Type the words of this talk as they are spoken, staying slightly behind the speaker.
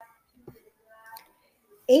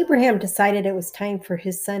Abraham decided it was time for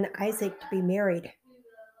his son Isaac to be married.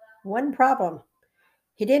 One problem: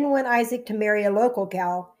 he didn't want Isaac to marry a local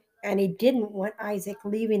gal, and he didn't want Isaac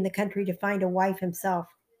leaving the country to find a wife himself.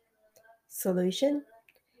 Solution: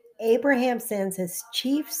 Abraham sends his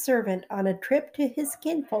chief servant on a trip to his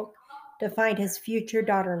kinfolk to find his future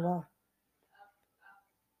daughter in law.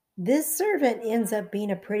 This servant ends up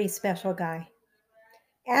being a pretty special guy.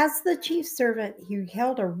 As the chief servant, he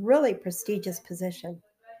held a really prestigious position.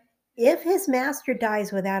 If his master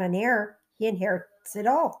dies without an heir, he inherits it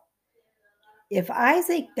all. If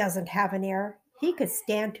Isaac doesn't have an heir, he could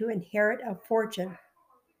stand to inherit a fortune.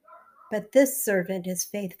 But this servant is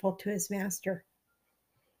faithful to his master.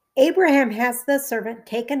 Abraham has the servant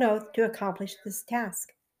take an oath to accomplish this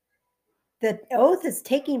task. The oath is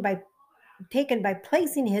taken by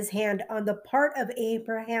placing his hand on the part of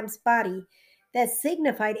Abraham's body that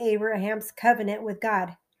signified Abraham's covenant with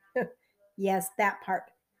God. Yes, that part.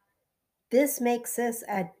 This makes this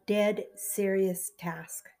a dead serious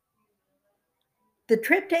task. The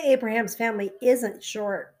trip to Abraham's family isn't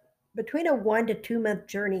short, between a 1 to 2 month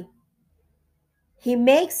journey. He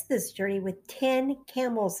makes this journey with 10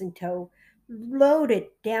 camels in tow, loaded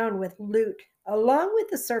down with loot, along with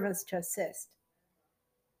the servants to assist.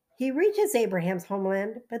 He reaches Abraham's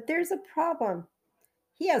homeland, but there's a problem.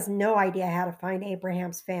 He has no idea how to find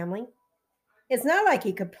Abraham's family. It's not like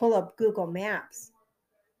he could pull up Google Maps.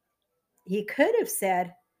 He could have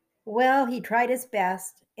said, well, he tried his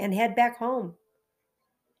best and head back home.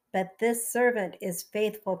 But this servant is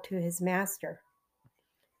faithful to his master.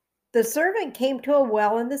 The servant came to a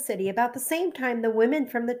well in the city about the same time the women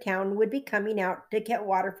from the town would be coming out to get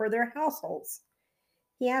water for their households.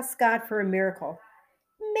 He asked God for a miracle.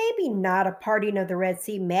 Maybe not a parting of the Red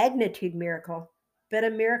Sea magnitude miracle, but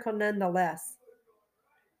a miracle nonetheless.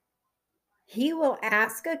 He will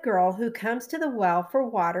ask a girl who comes to the well for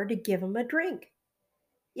water to give him a drink.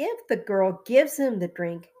 If the girl gives him the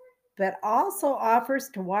drink, but also offers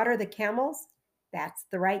to water the camels, that's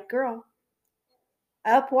the right girl.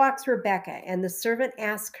 Up walks Rebecca, and the servant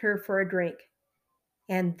asks her for a drink.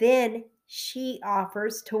 And then she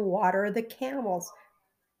offers to water the camels.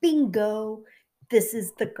 Bingo! This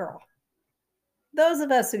is the girl. Those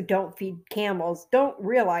of us who don't feed camels don't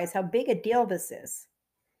realize how big a deal this is.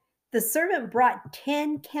 The servant brought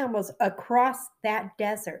 10 camels across that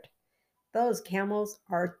desert. Those camels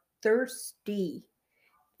are thirsty.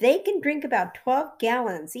 They can drink about 12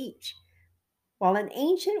 gallons each, while an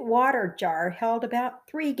ancient water jar held about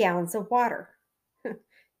 3 gallons of water.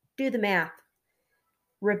 Do the math.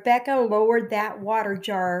 Rebecca lowered that water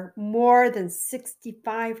jar more than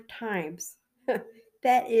 65 times.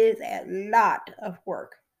 That is a lot of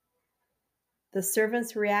work. The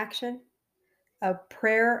servant's reaction? A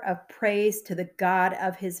prayer of praise to the God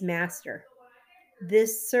of his master.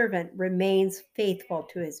 This servant remains faithful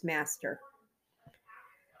to his master.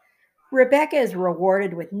 Rebecca is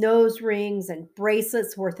rewarded with nose rings and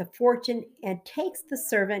bracelets worth a fortune and takes the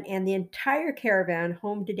servant and the entire caravan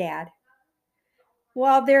home to Dad.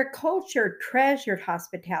 While their culture treasured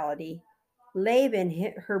hospitality,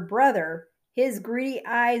 Laban, her brother, his greedy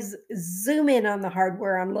eyes zoom in on the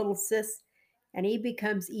hardware on little sis, and he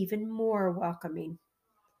becomes even more welcoming.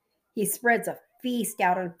 He spreads a feast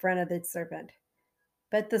out in front of the servant,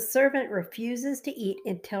 but the servant refuses to eat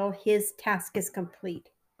until his task is complete.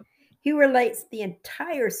 He relates the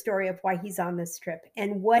entire story of why he's on this trip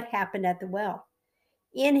and what happened at the well.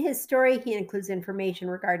 In his story, he includes information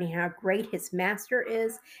regarding how great his master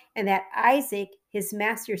is and that Isaac, his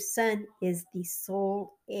master's son, is the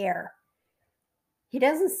sole heir. He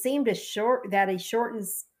doesn't seem to he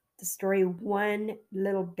shortens the story one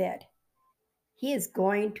little bit. He is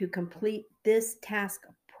going to complete this task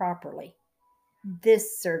properly.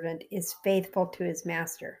 This servant is faithful to his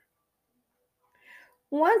master.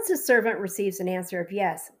 Once the servant receives an answer of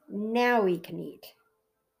yes, now he can eat.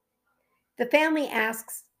 The family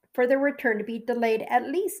asks for their return to be delayed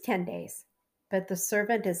at least 10 days, but the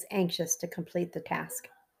servant is anxious to complete the task.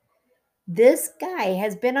 This guy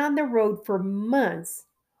has been on the road for months,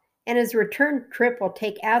 and his return trip will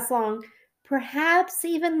take as long, perhaps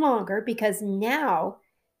even longer, because now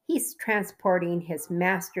he's transporting his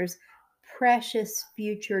master's precious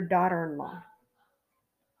future daughter-in-law.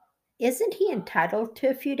 Isn't he entitled to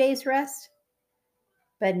a few days' rest?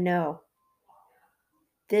 But no,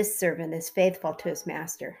 this servant is faithful to his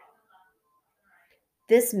master.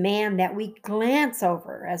 This man that we glance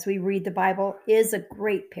over as we read the Bible is a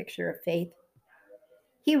great picture of faith.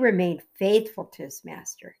 He remained faithful to his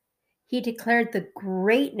master. He declared the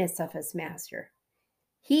greatness of his master.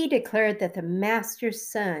 He declared that the master's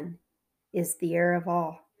son is the heir of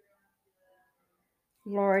all.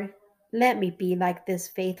 Lord, let me be like this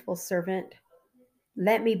faithful servant.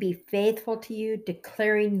 Let me be faithful to you,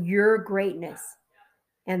 declaring your greatness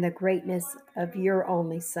and the greatness of your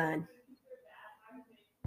only Son.